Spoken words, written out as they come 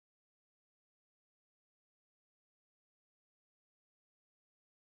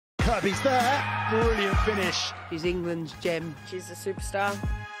Kirby's there. Brilliant finish. She's England's gem. She's a superstar.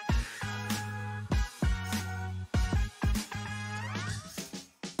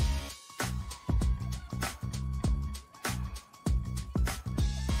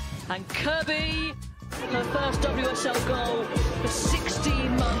 And Kirby, her first WSL goal for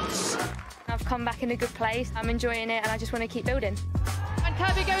 16 months. I've come back in a good place. I'm enjoying it and I just want to keep building. And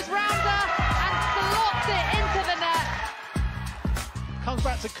Kirby goes round her and slots it into the net. Comes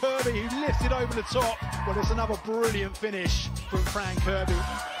back to Kirby, who lifts it over the top. Well, it's another brilliant finish from Fran Kirby.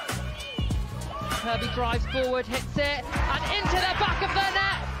 Kirby drives forward, hits it, and into the back of the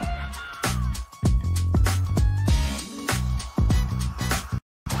net.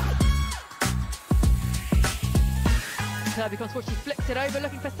 Kirby comes forward, she flicks it over,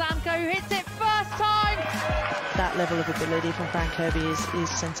 looking for Sanko, who hits it first time. That level of ability from Fran Kirby is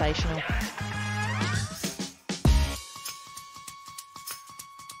sensational.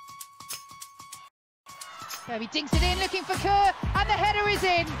 Kirby dinks it in, looking for Kerr, and the header is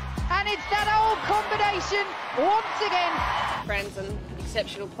in. And it's that old combination once again. Fran's an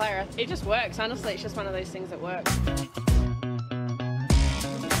exceptional player. It just works, honestly. It's just one of those things that works.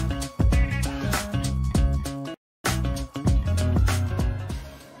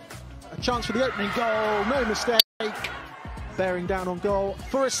 A chance for the opening goal, no mistake. Bearing down on goal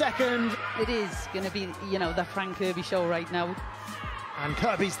for a second. It is going to be, you know, the Fran Kirby show right now. And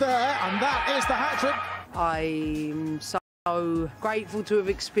Kirby's there, and that is the hat-trick. I'm so grateful to have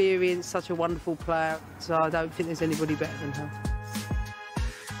experienced such a wonderful player, so I don't think there's anybody better than her.